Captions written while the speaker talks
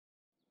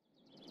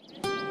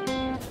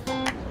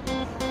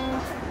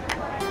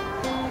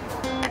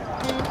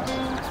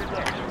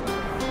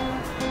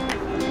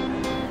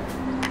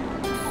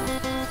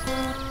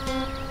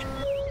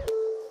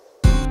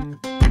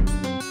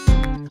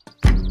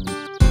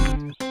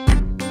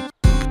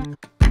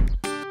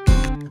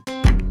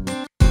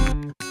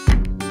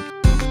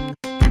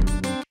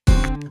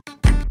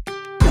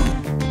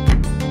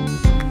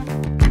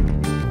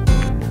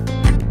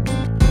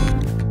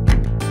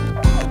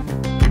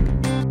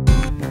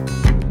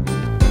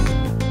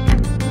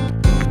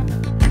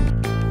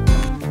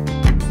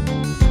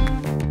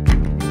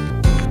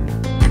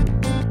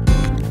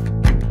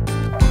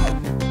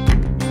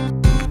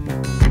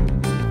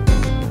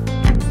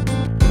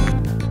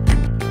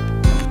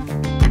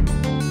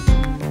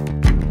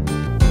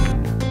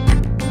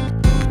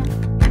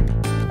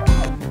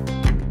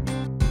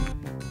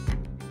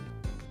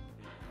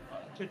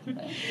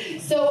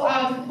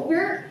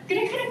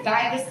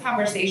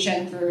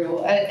conversation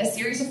through a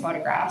series of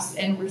photographs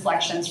and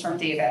reflections from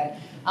David.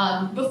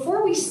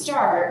 Before we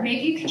start,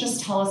 maybe you could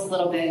just tell us a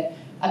little bit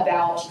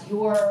about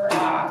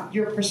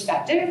your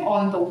perspective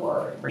on the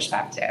word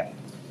perspective.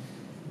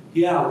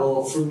 Yeah,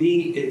 well, for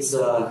me, it's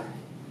an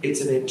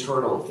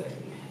internal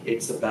thing.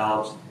 It's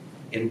about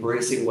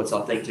embracing what's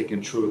authentic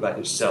and true about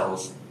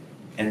yourself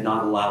and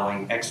not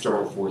allowing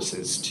external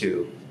forces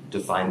to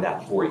define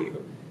that for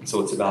you.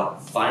 So it's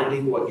about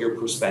finding what your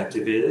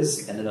perspective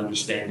is and then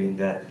understanding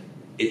that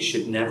it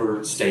should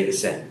never stay the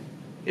same.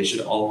 It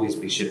should always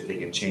be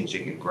shifting and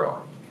changing and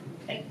growing.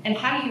 And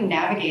how do you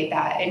navigate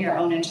that in your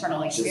own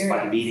internal experience?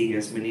 Just by meeting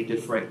as many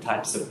different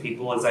types of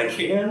people as I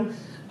can,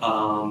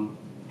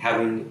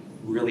 having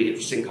really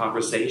interesting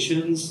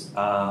conversations,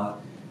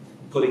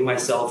 putting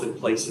myself in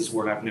places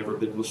where I've never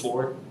been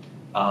before,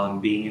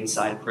 being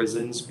inside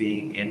prisons,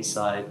 being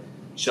inside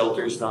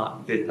shelters,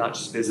 not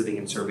just visiting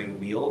and serving a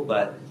meal,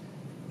 but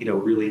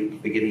really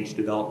beginning to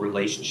develop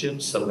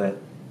relationships so that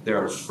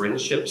there are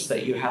friendships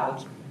that you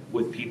have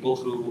with people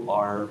who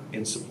are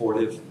in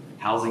supportive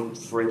housing,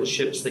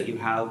 friendships that you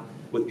have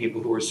with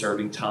people who are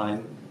serving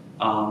time,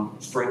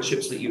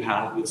 friendships that you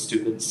have with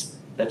students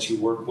that you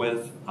work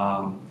with.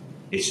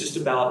 It's just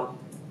about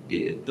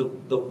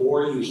the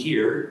more you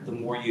hear, the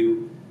more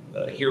you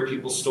hear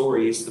people's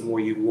stories, the more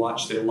you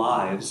watch their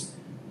lives,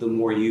 the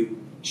more you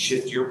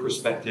shift your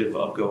perspective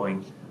of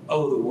going,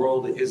 oh, the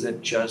world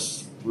isn't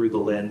just through the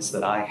lens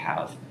that I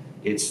have.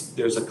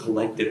 There's a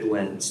collective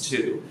lens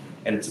too,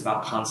 and it's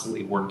about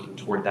constantly working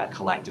toward that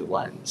collective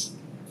lens.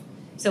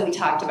 So we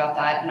talked about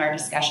that in our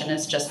discussion.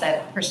 It's just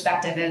that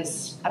perspective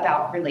is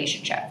about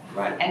relationship,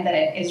 right, and that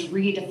it is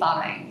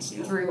redefined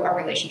through our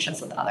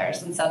relationships with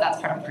others. And so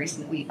that's part of the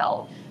reason we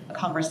felt a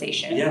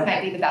conversation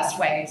might be the best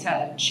way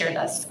to share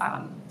this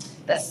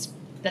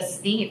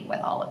theme with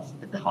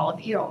all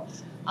of you.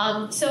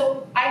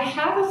 So I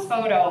have a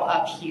photo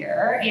up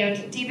here,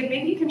 and David,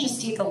 maybe you can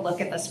just take a look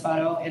at this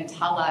photo and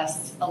tell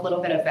us a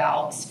little bit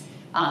about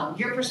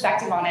your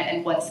perspective on it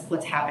and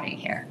what's happening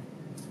here.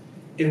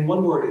 In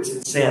one word, it's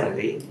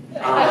insanity.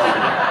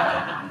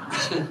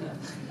 But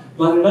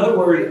in another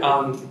word,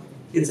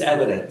 it's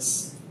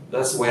evidence.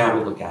 That's the way I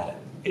would look at it.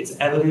 It's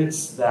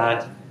evidence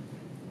that,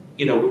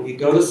 when you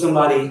go to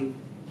somebody,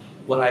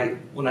 when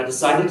I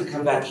decided to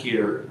come back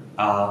here,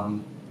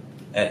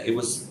 it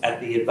was at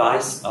the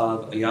advice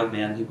of a young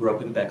man who grew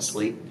up in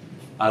Bexley.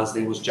 His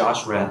name was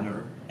Josh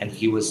Radner, and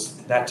he was,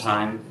 at that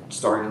time,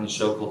 starring in a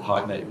show called How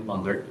I Met Your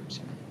Mother.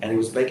 And he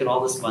was making all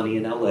this money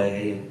in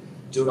LA and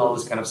doing all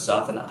this kind of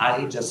stuff. And I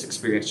had just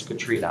experienced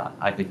Katrina.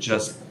 I had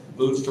just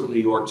moved from New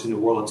York to New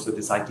Orleans with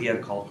this idea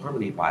called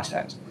Harmony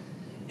Project.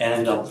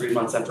 And 3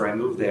 months after I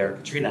moved there,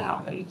 Katrina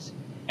happened.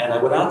 And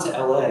I went out to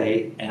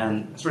LA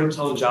and started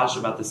telling Josh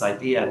about this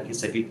idea. And he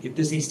said, if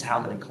this needs to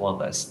happen in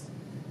Columbus.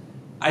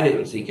 I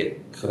didn't think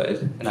it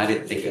could, and I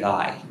didn't think that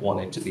I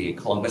wanted to be in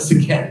Columbus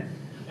again.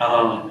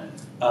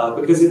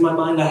 Because in my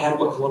mind I had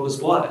what Columbus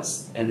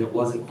was, and it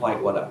wasn't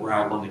quite where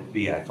I wanted to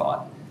be, I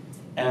thought.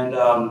 And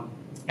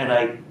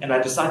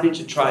I decided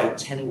to try a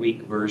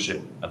 10-week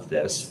version of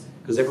this,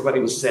 because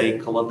everybody was saying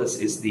Columbus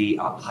is the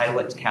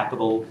pilot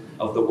capital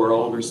of the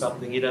world or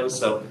something,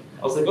 so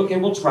I was like, okay,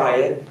 we'll try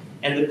it.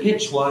 And the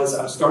pitch was,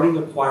 I'm starting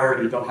a choir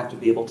and you don't have to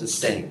be able to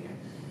sing.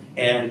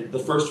 And the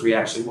first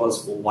reaction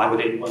was, well, why would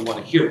anyone want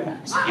to hear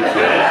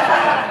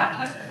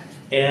that?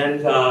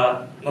 And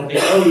I'm like,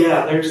 oh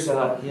yeah,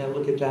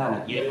 look at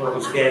that. You knew I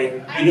was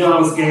gay. You knew I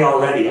was gay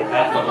already at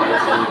that point.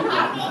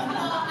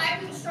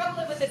 I've been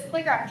struggling with this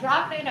clicker. I'm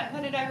dropping it, I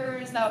put it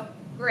everywhere, so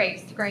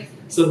great.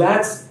 So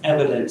that's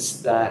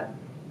evidence that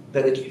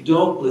if you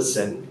don't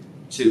listen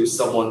to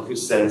someone who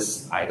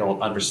says, I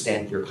don't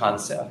understand your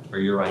concept or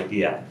your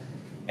idea,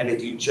 and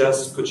if you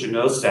just put your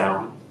nose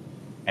down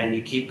and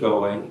you keep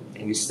going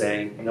and you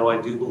say, no,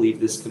 I do believe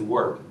this can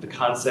work. The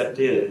concept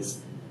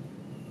is,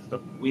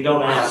 we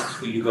don't ask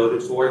who you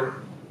voted for,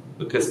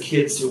 because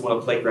kids who want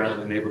a playground in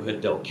the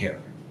neighborhood don't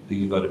care who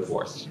you voted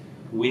for.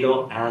 We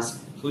don't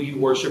ask who you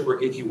worship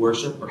or if you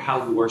worship or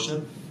how you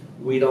worship.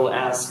 We don't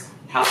ask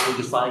how you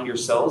define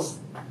yourself.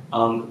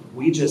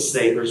 We just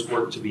say there's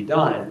work to be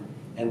done.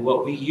 And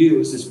what we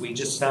use is we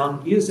just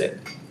found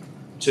music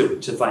to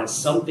find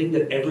something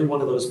that every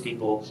one of those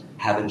people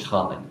have in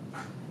common.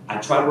 I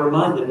try to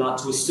remind them not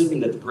to assume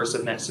that the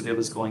person next to them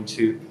is going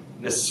to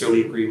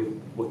necessarily agree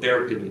with what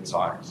their opinions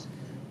are.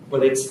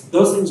 But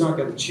those things aren't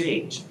going to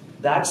change.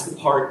 That's the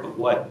part of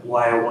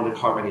why I wanted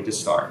Harmony to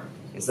start,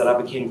 is that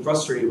I became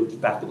frustrated with the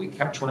fact that we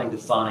kept trying to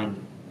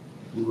find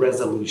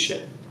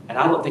resolution. And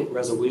I don't think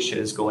resolution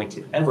is going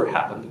to ever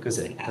happen, because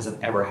it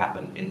hasn't ever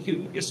happened in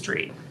human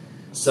history.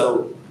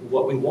 So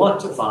what we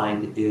want to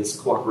find is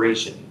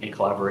cooperation and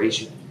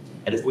collaboration.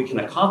 And if we can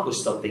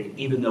accomplish something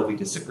even though we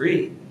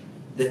disagree,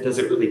 then does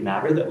it really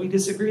matter that we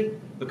disagree?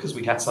 Because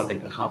we have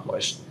something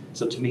accomplished.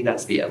 So to me,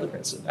 that's the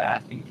evidence of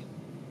that.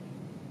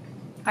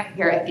 I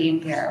hear a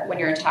theme here when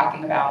you're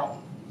talking about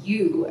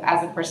you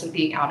as a person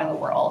being out in the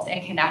world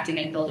and connecting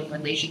and building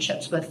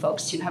relationships with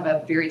folks who have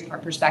a very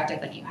different perspective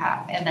than you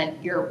have. And then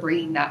you're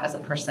bringing that as a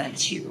person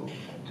to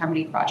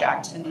Harmony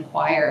Project and the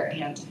choir,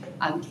 and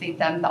give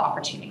them the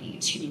opportunity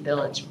to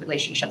build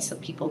relationships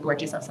with people who are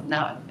different from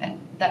them.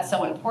 And that's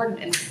so important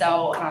and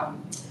so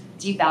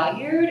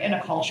devalued in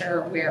a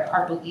culture where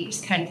our beliefs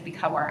kind of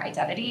become our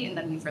identity, and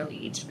then we really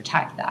need to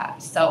protect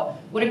that. So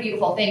what a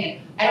beautiful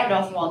thing. And I don't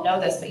know if you all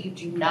know this, but you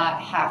do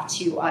not have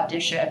to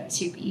audition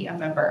to be a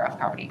member of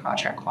Harmony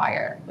Project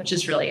Choir, which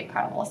is really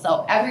incredible.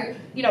 So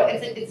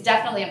it's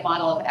definitely a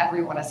model of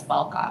everyone is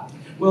welcome.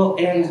 Well,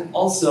 and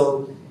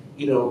also,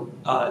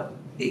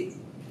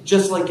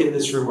 just like in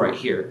this room right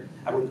here,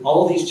 I mean,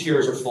 all these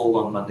chairs are full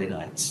on Monday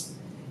nights.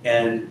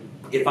 And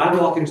if I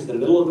walk into the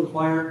middle of the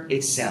choir,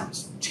 it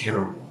sounds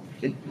terrible.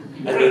 I mean,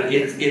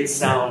 it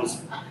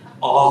sounds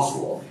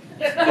awful.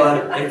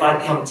 But if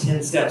I come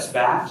 10 steps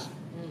back,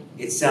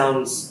 it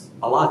sounds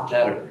a lot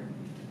better.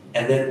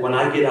 And then when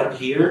I get up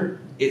here,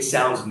 it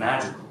sounds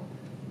magical.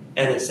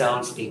 And it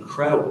sounds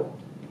incredible.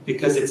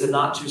 Because it's a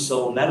not too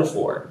subtle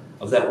metaphor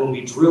of that when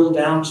we drill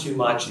down too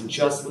much and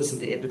just listen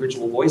to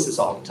individual voices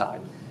all the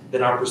time,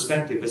 then our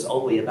perspective is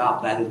only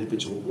about that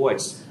individual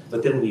voice.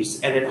 But then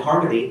and in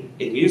harmony,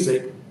 in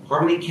music,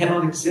 harmony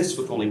cannot exist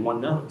with only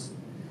one note.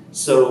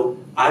 So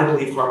I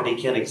believe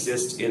harmony can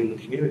exist in the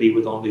community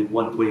with only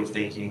one way of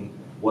thinking,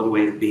 one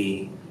way of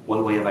being,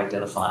 one way of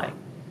identifying.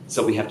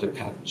 So we have to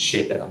kind of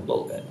shape that up a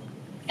little bit.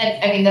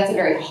 And I mean, that's a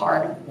very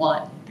hard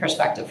one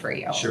perspective for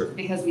you. Sure.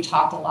 Because we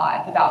talked a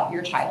lot about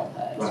your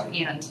childhood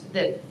and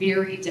the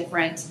very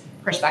different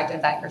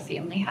perspective that your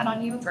family had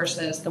on you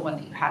versus the one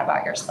that you had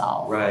about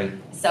yourself. Right.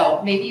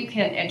 So maybe you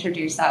can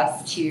introduce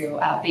us to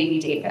baby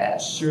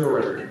David.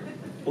 Sure.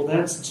 Well,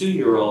 that's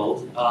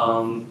 2-year-old.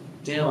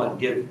 Damn, I'd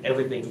give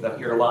everything for that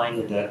hairline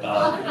and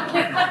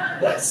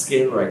that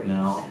skin right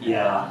now.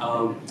 Yeah.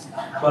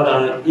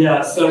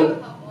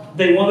 So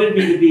they wanted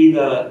me to be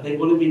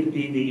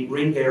the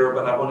ring bearer,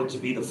 but I wanted to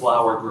be the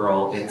flower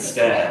girl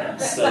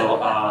instead.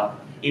 So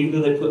even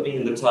though they put me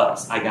in the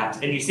tux,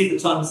 and you see the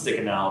tongue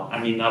sticking out.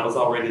 I mean, I was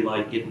already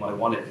like getting what I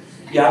wanted.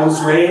 Yeah, I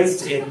was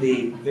raised in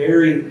the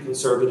very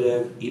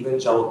conservative,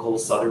 evangelical,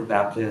 Southern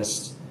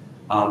Baptist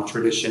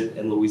tradition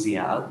in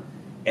Louisiana,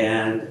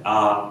 and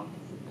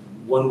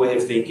one way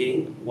of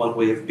thinking, one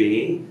way of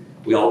being.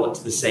 We all went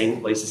to the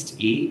same places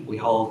to eat. We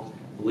all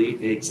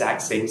believed the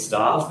exact same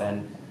stuff,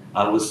 and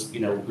I was,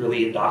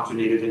 really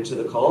indoctrinated into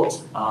the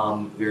cult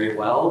very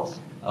well.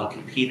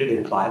 Competed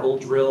in Bible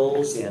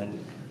drills and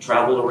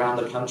traveled around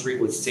the country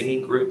with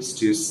singing groups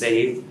to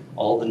save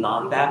all the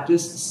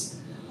non-Baptists.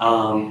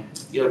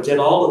 Did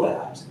all of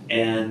that,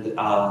 and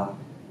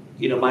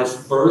my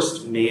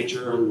first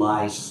major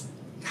life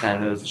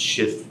kind of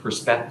shift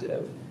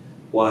perspective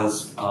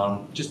was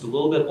just a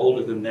little bit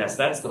older than this.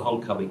 That's the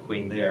homecoming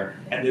queen there.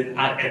 And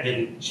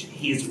then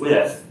he's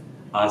with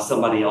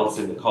somebody else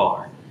in the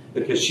car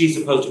because she's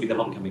supposed to be the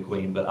homecoming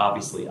queen, but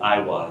obviously I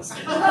was.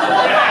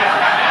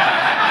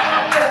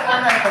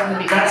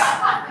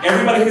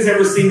 Everybody who's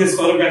ever seen this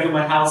photograph of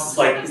my house is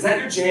like, is that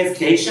your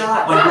JFK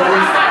shot? Like, what is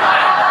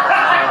that?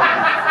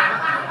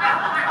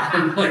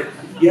 I'm like,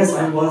 yes,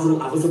 I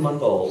was a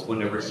month old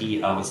whenever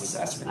he was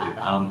assassinated.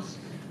 I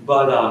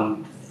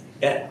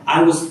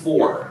was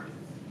 4.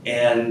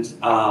 And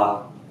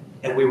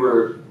we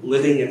were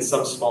living in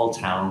some small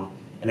town,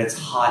 and it's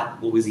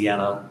hot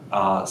Louisiana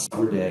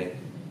summer day,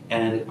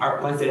 and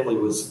my family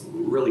was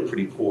really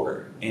pretty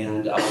poor,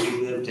 and we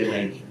lived in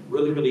a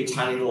really, really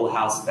tiny little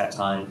house at that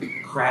time,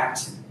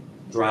 cracked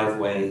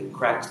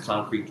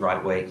concrete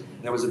driveway,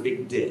 and there was a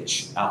big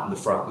ditch out in the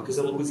front, because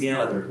in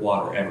Louisiana there's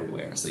water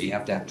everywhere, so you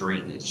have to have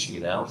drainage,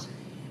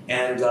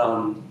 And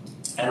I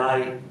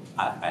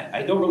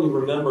don't really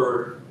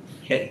remember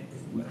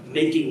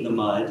making the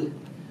mud,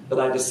 but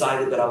I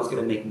decided that I was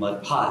going to make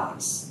mud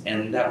pies.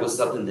 And that was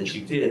something that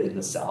you did in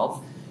the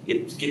South.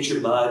 You'd get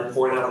your mud,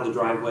 pour it out on the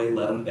driveway,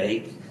 let them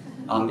bake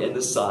in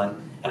the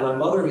sun. And my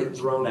mother had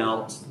thrown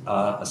out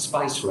a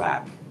spice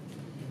rack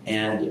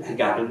and had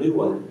gotten a new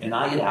one. And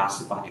I had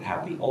asked if I could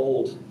have the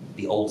old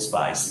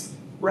spice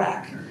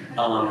rack.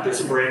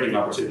 There's a branding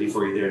opportunity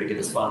for you there to get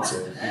a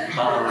sponsor.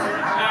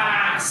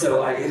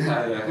 So I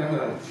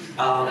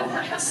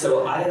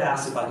had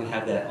asked if I could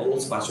have that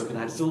old spice rack, and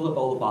I'd filled up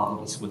all the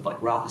bottles with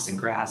like rocks and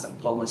grass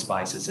and all my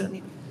spices in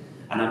it.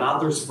 And I'm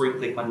out there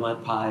sprinkling my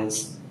mud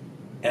pies.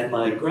 And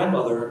my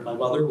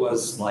mother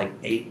was like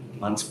 8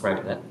 months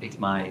pregnant with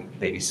my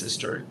baby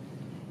sister.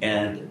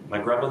 And my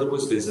grandmother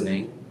was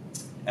visiting.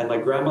 And my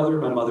grandmother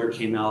and my mother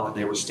came out, and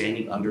they were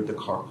standing under the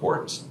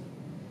carport.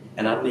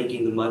 And I'm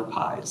making the mud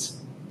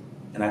pies.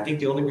 And I think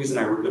the only reason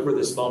I remember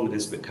this moment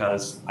is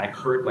because I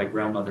heard my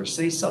grandmother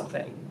say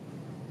something.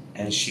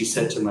 And she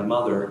said to my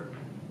mother,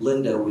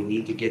 "Linda, we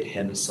need to get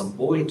him some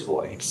boy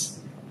toys."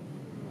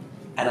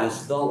 And I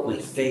felt my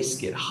face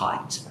get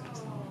hot.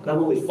 And I'm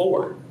only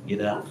 4,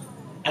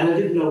 And I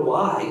didn't know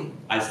why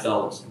I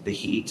felt the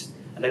heat.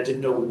 And I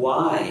didn't know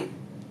why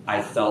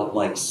I felt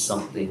like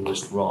something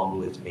was wrong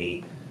with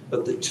me.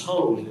 But the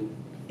tone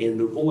in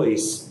the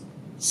voice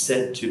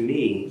said to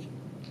me,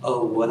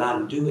 "Oh, what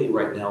I'm doing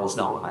right now is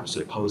not what I'm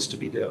supposed to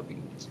be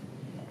doing."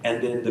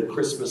 And then the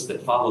Christmas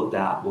that followed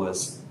that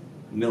was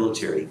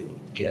military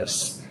themed.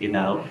 gifts, you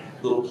know,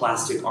 little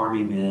plastic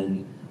army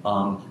men,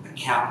 a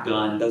cap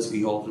gun. Those of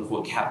you old know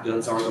what cap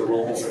guns are, the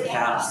rolls of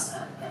caps.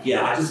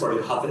 Yeah, I just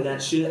started huffing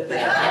that shit.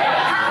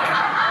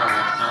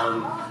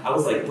 I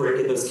was like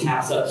breaking those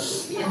caps up.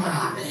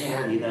 Yeah,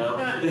 man, you know.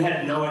 They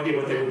had no idea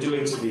what they were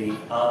doing to me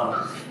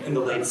in the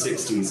late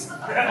 60s.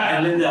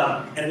 And then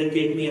and they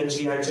gave me a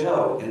G.I.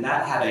 Joe, and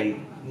that had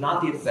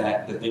not the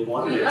effect that they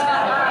wanted it to have.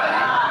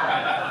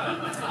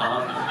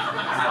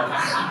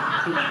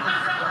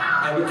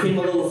 I became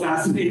a little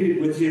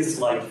fascinated with his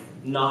like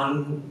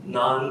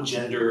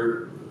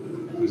non-gender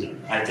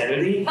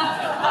identity,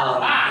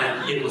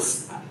 and it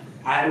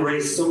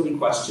raised so many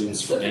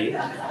questions for me,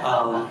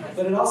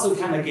 but it also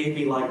kind of gave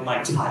me like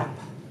my type,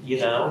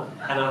 you know.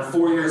 And I'm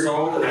 4 years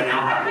old, and I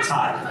now have a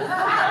type.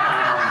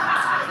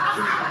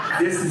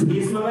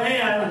 He's my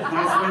man. That's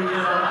what, you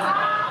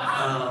know.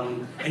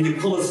 And you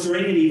pull a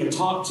string, and he can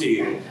talk to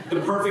you.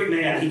 The perfect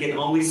man. He can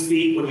only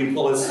speak when you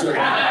pull his string.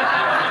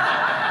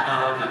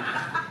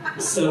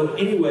 So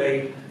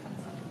anyway,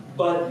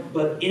 but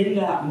in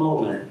that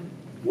moment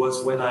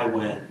was when I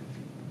went,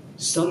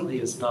 something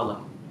is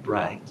not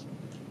right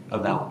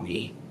about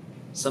me.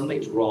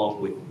 Something's wrong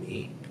with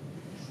me.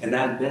 And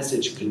that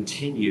message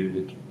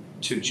continued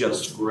to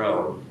just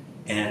grow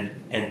and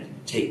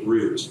take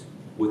root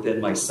within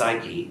my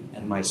psyche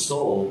and my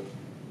soul,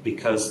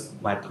 because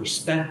my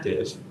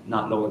perspective,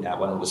 not knowing that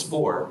when I was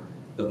 4,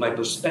 but my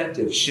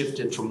perspective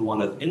shifted from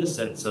one of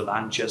innocence of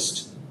I'm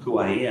just who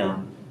I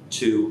am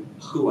to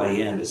who I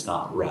am is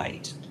not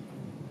right.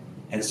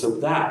 And so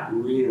that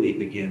really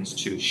begins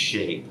to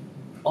shape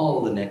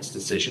all the next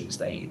decisions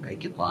that you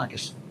make in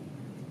life.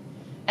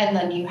 And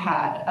then you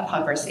had a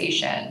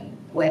conversation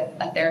with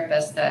a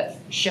therapist that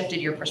shifted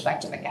your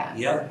perspective again.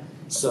 Yep.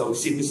 So,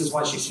 see, this is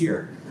why she's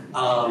here.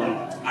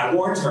 I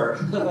warned her.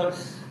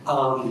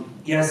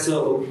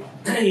 So,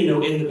 you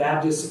know, in the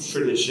Baptist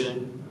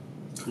tradition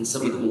and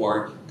some of the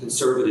more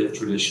conservative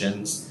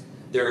traditions,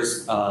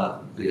 there's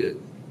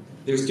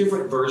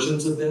different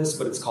versions of this,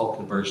 but it's called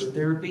conversion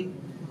therapy.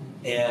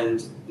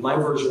 And my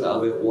version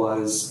of it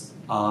was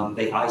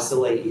they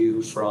isolate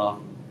you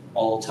from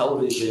all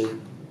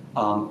television,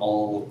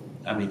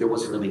 there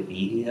wasn't really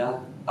media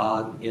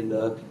in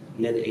the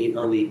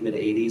early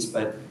mid-80s,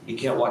 but you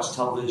can't watch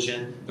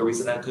television. The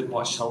reason I couldn't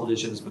watch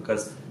television is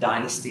because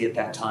Dynasty at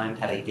that time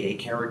had a gay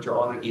character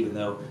on it, even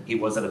though he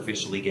wasn't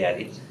officially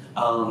gay.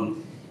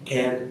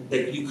 And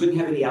that you couldn't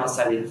have any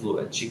outside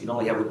influence. You could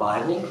only have the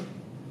Bible.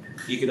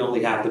 You could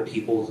only have the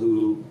people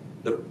who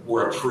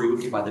were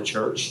approved by the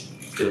church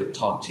to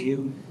talk to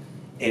you.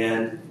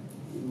 And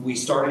we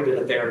started in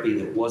a therapy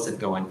that wasn't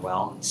going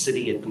well,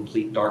 sitting in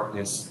complete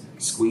darkness,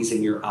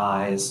 squeezing your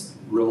eyes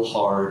real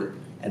hard,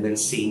 and then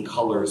seeing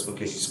colors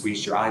because you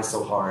squeezed your eyes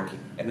so hard.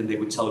 And then they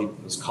would tell you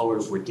those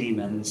colors were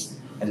demons,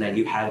 and that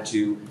you had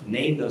to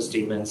name those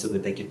demons so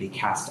that they could be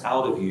cast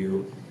out of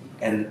you.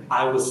 And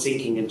I was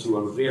sinking into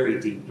a very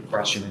deep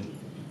depression.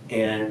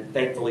 And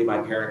thankfully, my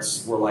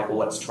parents were like, well,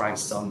 let's try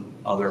some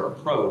other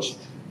approach.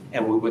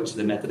 And we went to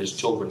the Methodist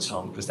Children's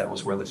Home because that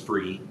was where the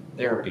free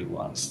therapy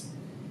was.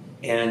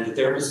 And the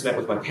therapist met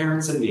with my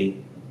parents and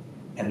me,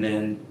 and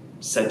then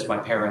said to my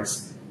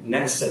parents,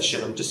 next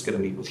session, I'm just going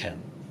to meet with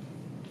him.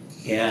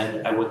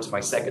 And I went to my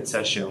second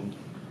session,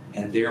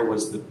 and there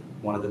was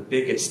one of the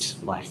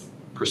biggest life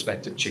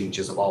perspective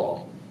changes of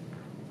all.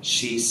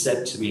 She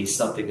said to me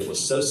something that was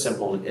so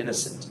simple and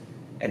innocent.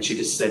 And she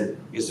just said,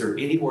 is there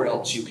anywhere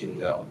else you can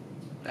go?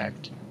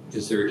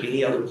 Is there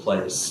any other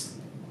place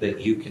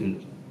that you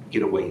can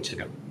get away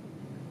to?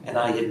 And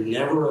I had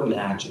never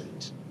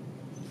imagined,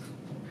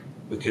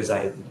 because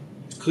I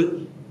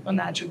couldn't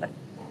imagine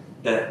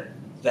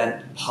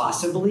that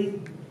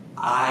possibly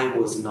I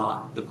was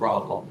not the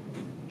problem.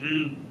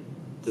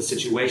 The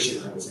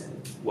situation I was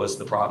in was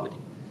the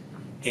problem.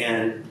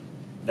 And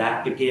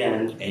that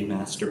began a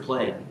master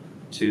plan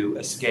to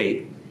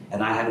escape.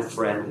 And I had a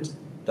friend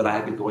that I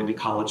had been going to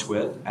college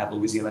with at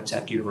Louisiana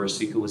Tech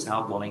University who was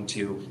now going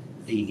to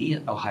the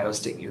Ohio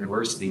State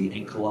University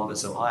in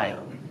Columbus,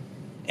 Ohio.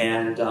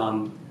 And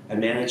I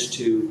managed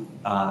to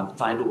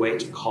find a way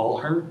to call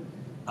her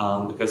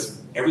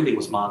because everything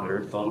was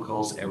monitored, phone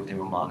calls, everything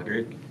were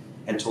monitored,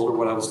 and told her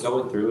what I was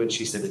going through. And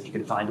she said, if you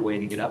can find a way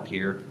to get up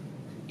here,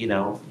 you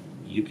know,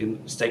 you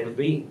can stay with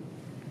me.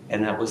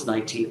 And that was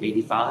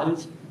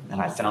 1985.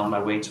 And I found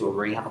my way to a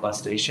Greyhound bus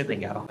station. They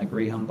got on the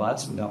Greyhound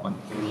bus without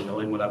really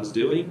knowing what I was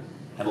doing,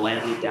 and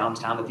landed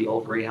downtown at the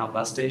old Greyhound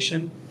bus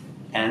station.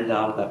 And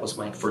that was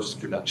my first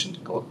introduction to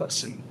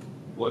Columbus and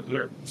what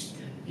learned.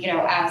 You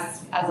know,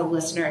 as a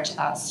listener to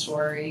that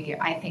story,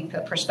 I think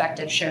the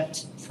perspective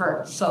shift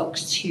for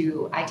folks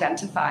to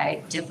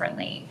identify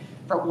differently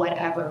for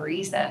whatever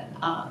reason,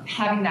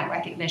 having that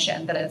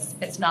recognition that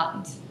it's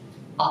not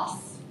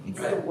us, it's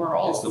the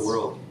world. It's the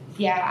world.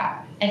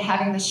 Yeah, and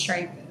having the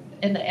strength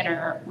and the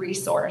inner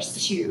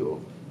resource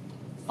to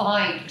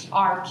find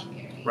our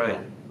community. Right.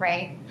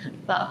 Right?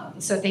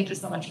 So thank you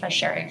so much for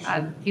sharing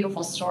a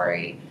beautiful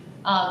story.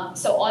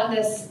 So on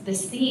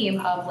this theme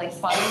of like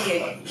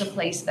finding the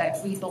place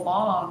that we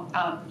belong,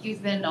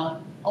 you've been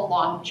on a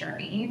long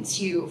journey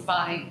to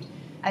find,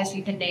 as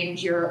you've been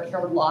named, your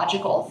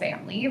logical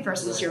family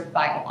versus your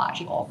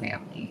biological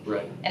family.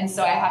 Right. And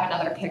so I have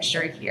another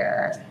picture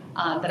here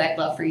that I'd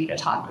love for you to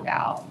talk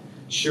about.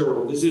 Sure.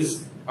 Well, this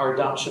is our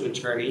adoption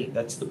attorney.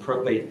 That's the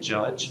probate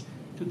judge.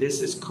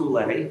 This is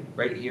Kool-Aid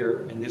right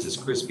here, and this is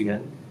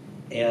Crispian.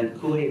 And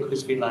Kool-Aid and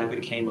Crispian and I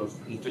became an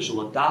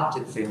official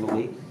adopted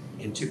family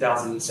in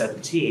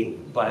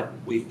 2017, but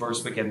we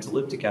first began to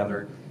live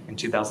together in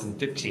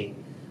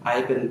 2015. I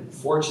have been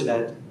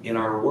fortunate in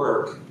our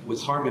work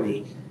with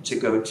Harmony to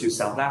go to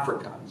South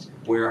Africa,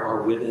 where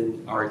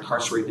our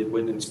incarcerated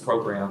women's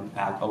program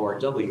at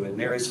ORW in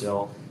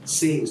Marysville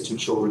sings to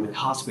children in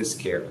hospice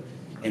care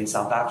in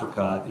South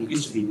Africa. It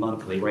used to be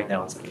monthly. Right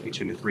now it's only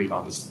 2 to 3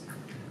 months.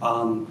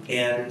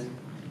 And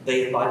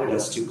they invited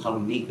us to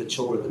come meet the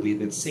children that we've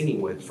been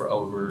singing with for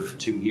over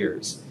 2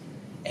 years.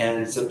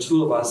 And so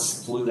 2 of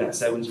us flew that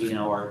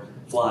 17-hour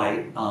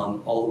flight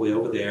all the way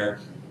over there.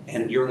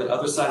 And you're on the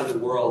other side of the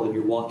world, and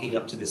you're walking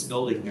up to this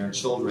building, and there are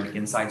children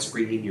inside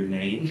screaming your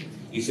name.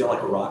 You feel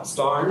like a rock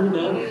star, you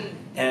know?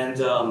 And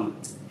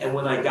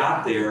when I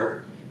got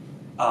there,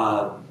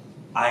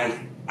 I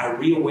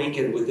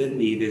reawakened within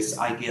me this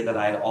idea that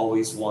I had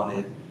always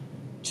wanted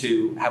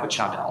to have a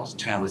child,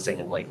 to have a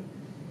family.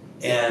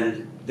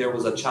 And there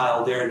was a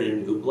child there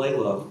named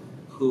Ublela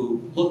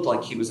who looked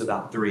like he was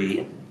about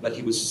 3, but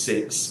he was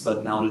 6,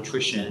 but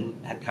malnutrition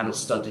had kind of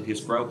stunted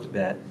his growth a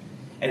bit.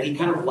 And he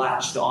kind of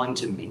latched on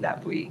to me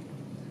that week.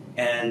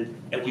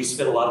 And we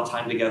spent a lot of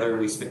time together, and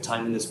we spent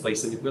time in this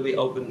place, and it really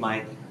opened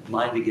my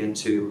mind again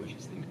to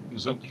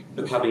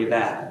becoming a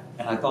dad.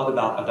 And I thought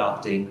about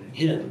adopting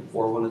him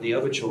or one of the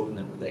other children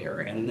that were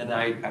there. And then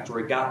after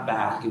I got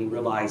back and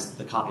realized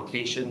the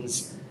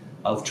complications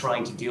of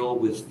trying to deal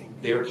with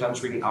their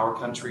country, our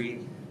country,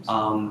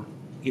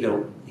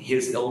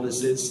 his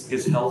illnesses,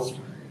 his health,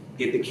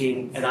 it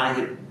became, and I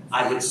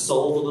had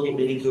sold the little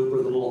Mini Cooper,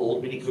 the little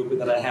old Mini Cooper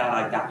that I had.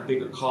 I got the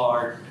bigger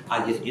car. I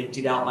had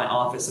emptied out my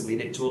office and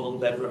made it into a little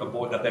bedroom,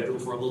 a bedroom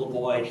for a little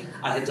boy.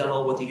 I had done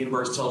all what the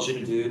universe tells you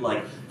to do,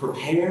 like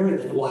prepare and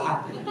then it will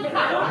happen. You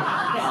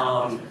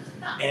know?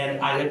 And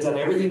I had done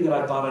everything that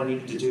I thought I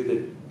needed to do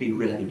to be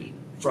ready,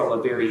 from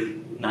a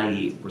very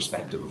naive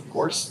perspective, of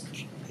course.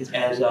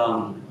 And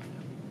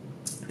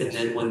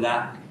then when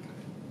that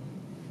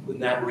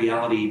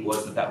reality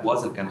was that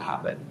wasn't going to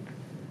happen,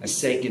 I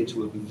sank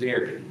into a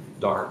very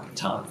dark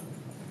time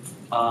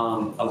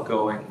of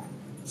going,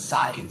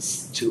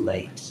 it's too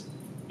late.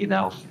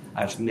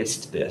 I've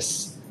missed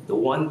this. The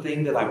one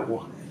thing that I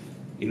wanted,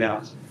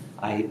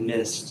 I had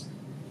missed.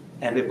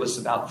 And it was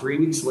about 3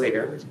 weeks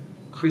later,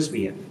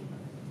 Crispian,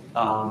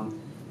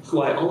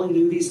 who I only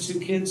knew these 2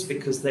 kids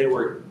because they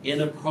were in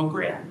a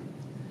program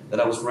that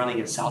I was running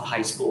at South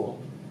High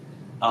School.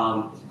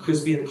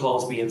 Crispian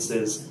calls me and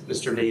says,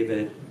 Mr.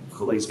 David,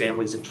 Kool-Aid's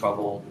family's in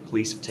trouble. The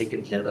police have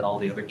taken him and all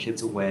the other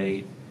kids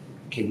away.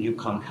 Can you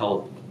come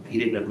help? He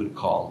didn't know who to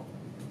call.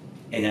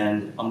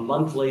 And a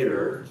month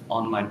later,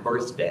 on my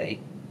birthday,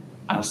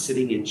 I was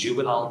sitting in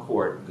juvenile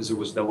court because there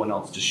was no one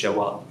else to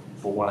show up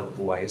for one of the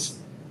boys.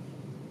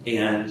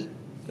 And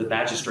the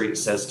magistrate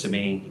says to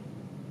me,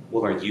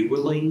 well, are you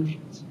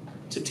willing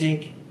to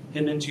take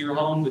him into your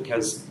home?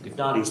 Because if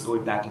not, he's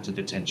going back into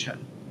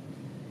detention.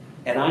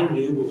 And I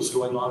knew what was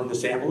going on in the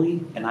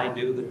family, and I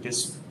knew that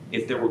this,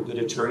 if there were good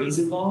attorneys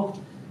involved,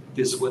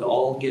 this would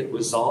all get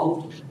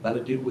resolved. But I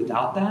knew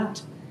without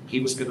that, he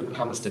was going to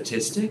become a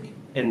statistic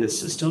in the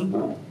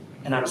system.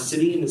 And I'm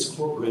sitting in this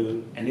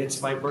courtroom, and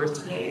it's my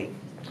birthday,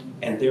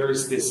 and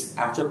there's this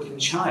African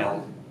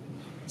child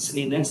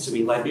sitting next to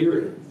me,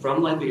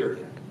 from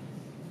Liberia.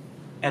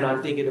 And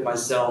I'm thinking to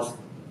myself,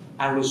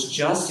 I was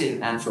just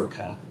in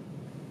Africa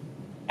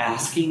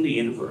asking the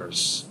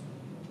universe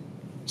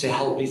to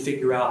help me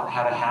figure out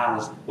how to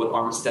have what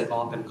Armistead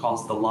Maupin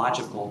calls the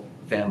logical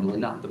family,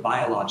 not the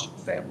biological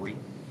family.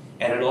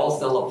 And it all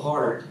fell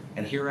apart,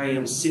 and here I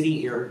am sitting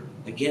here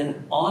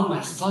again on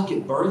my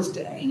fucking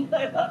birthday.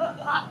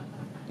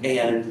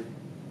 And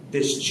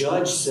this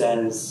judge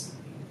says,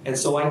 and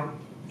so I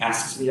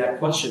asked me that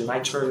question, and I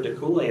turned to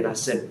Kool-Aid and I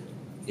said,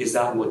 is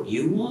that what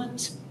you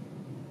want?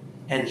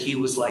 And he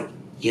was like,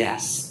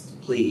 yes,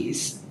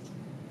 please.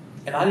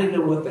 And I didn't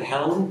know what the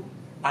hell.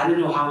 I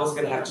didn't know how I was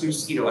going to have a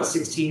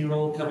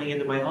 16-year-old coming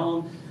into my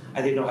home.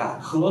 I didn't know how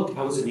to cook.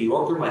 I was a New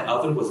Yorker. My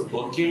oven was a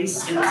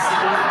bookcase in the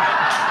city.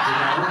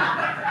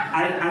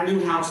 I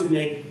knew how to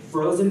make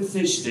frozen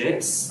fish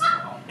sticks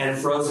and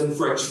frozen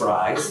French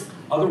fries.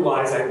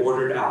 Otherwise, I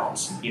ordered out,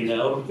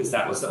 because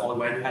that was the only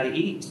way I knew how to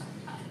eat.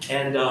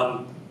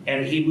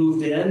 And he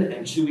moved in,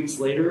 and 2 weeks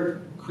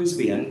later,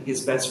 Crispian,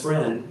 his best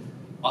friend,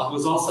 who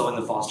was also in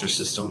the foster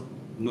system,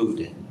 moved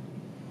in.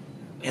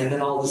 And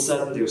then all of a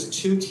sudden, there's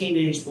 2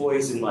 teenage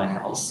boys in my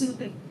house.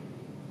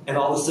 And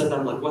all of a sudden,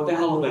 I'm like, what the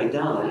hell have I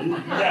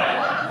done?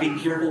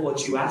 Be careful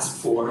what you ask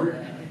for.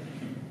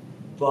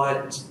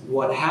 But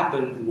what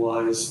happened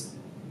was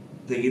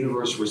the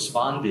universe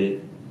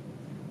responded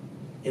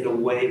in a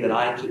way that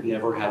I could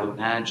never have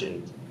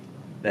imagined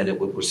that it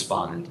would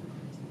respond.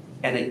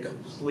 And it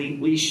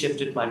completely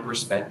shifted my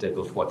perspective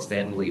of what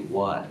family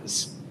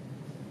was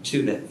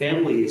to that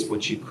family is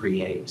what you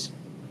create.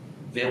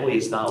 Family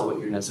is not what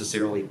you're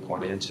necessarily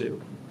born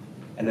into.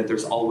 And that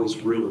there's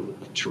always room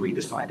to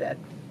redefine it.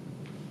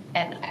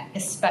 And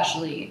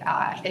especially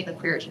in the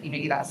queer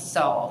community, that's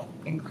so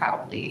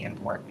incredibly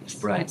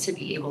important, right, to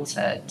be able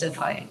to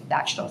define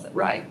that chosen.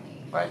 Right.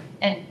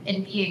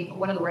 And being,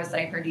 one of the words that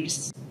I heard you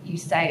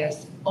say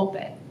is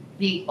open.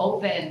 Being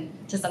open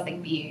to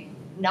something being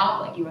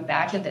not what you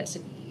imagined it to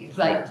be,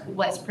 but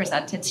what's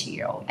presented to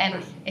you.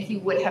 And if you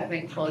would have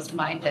been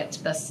closed-minded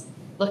to this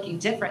looking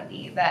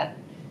differently, then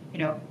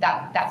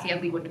that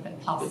family wouldn't have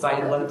been possible. If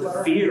I had let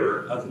the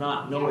fear of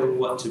not knowing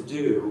what to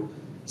do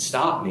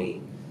stop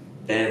me,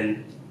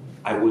 then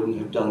I wouldn't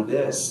have done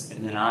this,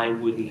 and then I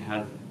wouldn't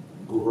have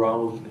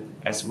grown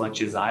as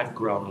much as I've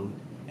grown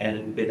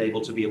and been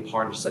able to be a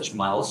part of such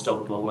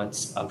milestone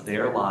moments of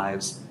their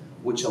lives,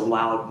 which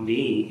allowed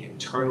me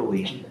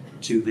internally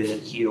to then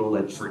heal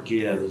and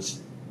forgive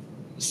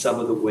some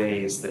of the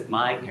ways that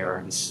my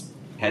parents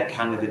had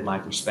kind of, in my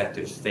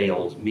perspective,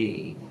 failed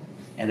me.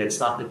 And it's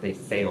not that they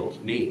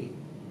failed me,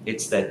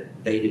 it's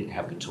that they didn't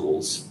have the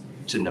tools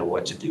to know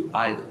what to do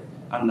either.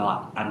 I'm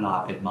not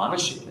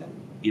admonishing them,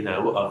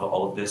 of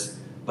all of this,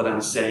 but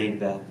I'm saying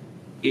that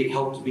it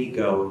helped me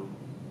go,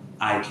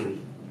 I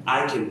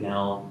can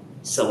now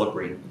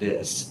celebrate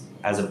this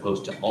as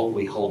opposed to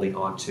only holding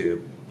on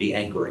to the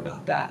anger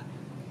about that.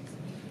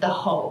 The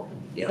hope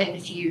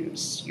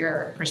infuse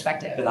your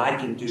perspective. That I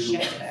can do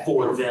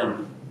for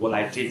them what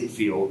I didn't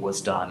feel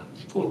was done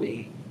for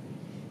me.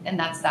 And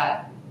that's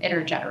that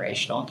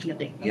intergenerational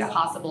healing that's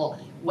possible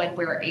when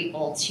we're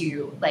able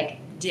to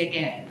dig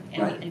in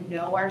and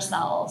know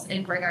ourselves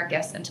and bring our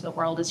gifts into the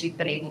world, as you've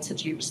been able to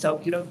do so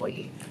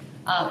beautifully.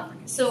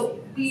 So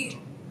we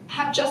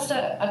have just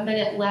a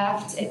minute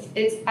left.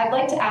 I'd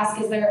like to ask,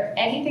 is there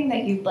anything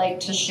that you'd like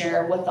to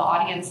share with the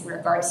audience in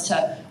regards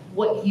to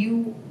what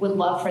you would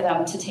love for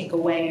them to take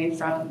away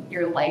from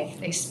your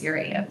life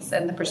experience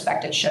and the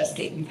perspective shifts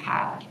that you've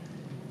had?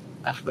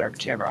 I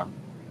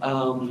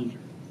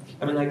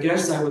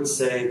guess I would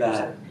say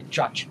that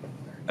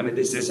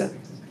this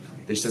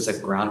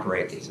isn't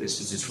groundbreaking.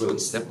 This is just really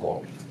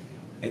simple.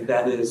 And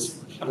that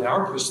is,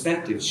 our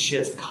perspectives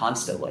shift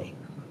constantly.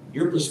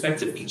 Your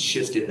perspective can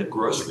shift in the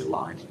grocery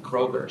line,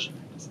 Kroger's,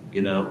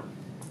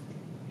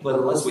 But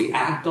unless we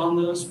act on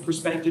those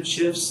perspective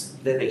shifts,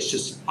 then it's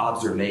just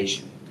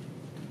observation.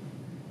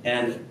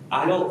 And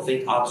I don't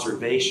think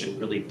observation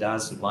really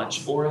does much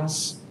for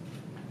us.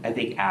 I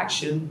think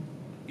action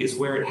is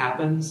where it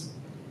happens.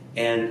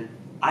 And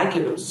I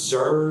can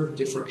observe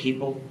different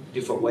people,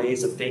 different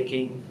ways of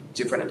thinking,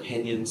 different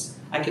opinions.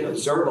 I can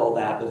observe all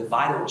that, but if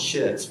I don't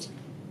shift,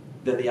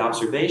 then the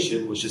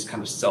observation was just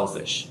kind of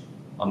selfish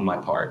on my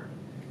part.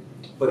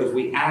 But if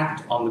we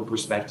act on the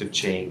perspective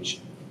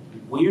change,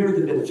 we're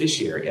the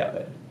beneficiary of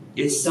it.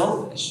 It's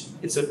selfish.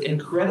 It's an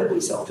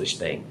incredibly selfish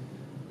thing.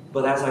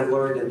 But as I've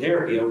learned in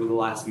therapy over the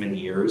last many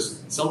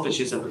years, selfish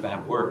isn't a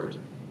bad word.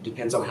 It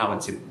depends on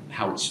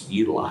how it's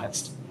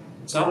utilized.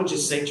 So I would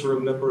just say to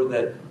remember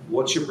that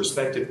once your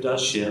perspective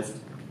does shift,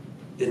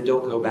 then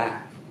don't go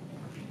back.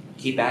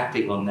 Keep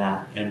acting on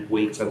that and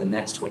wait for the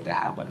next one to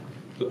happen.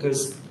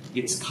 Because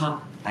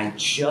I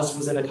just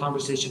was in a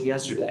conversation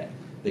yesterday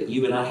that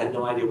you and I had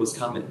no idea was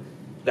coming.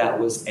 That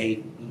was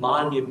a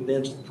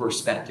monumental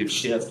perspective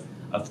shift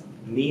of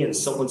me and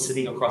someone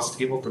sitting across the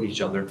table from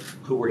each other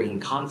who were in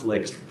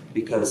conflict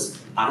because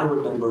I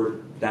remember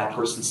that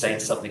person saying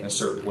something a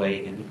certain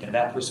way and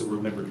that person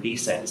remembered me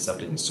saying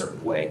something a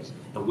certain way.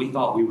 And we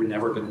thought we were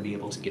never going to be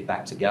able to get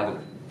back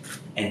together.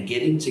 And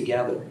getting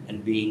together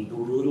and being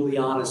brutally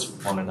honest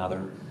with one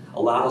another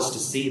allowed us to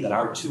see that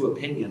our two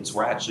opinions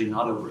were actually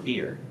not over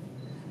here.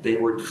 They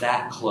were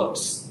that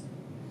close.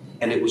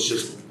 And it was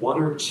just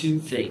one or two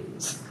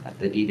things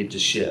that needed to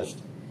shift.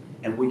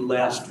 And we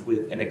left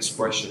with an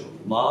expression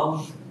of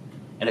love,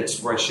 an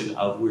expression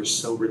of we're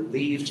so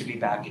relieved to be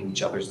back in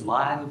each other's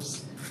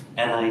lives.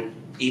 And I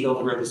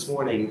emailed her this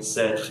morning and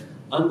said,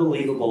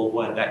 unbelievable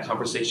what that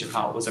conversation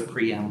felt was a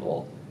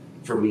preamble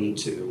for me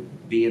to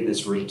be in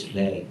this room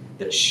today.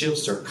 That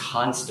shifts are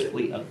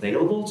constantly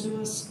available to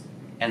us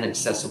and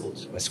accessible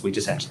to us. We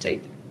just have to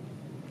take them.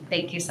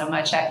 Thank you so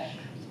much.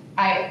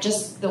 I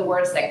just the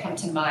words that come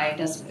to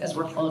mind as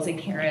we're closing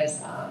here is,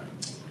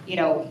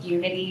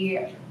 unity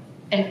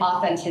and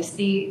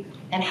authenticity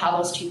and how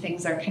those two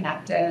things are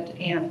connected.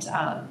 And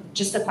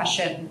just the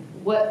question,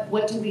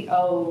 what do we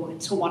owe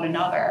to one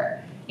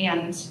another?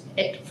 And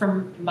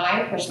from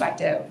my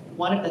perspective,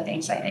 one of the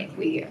things I think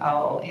we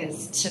owe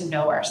is to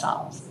know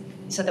ourselves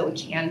so that we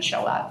can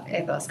show up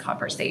in those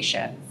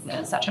conversations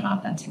in such an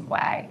authentic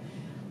way.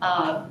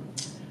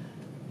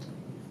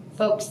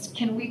 Folks,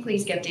 can we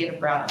please give David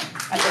Brown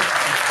a big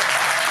round?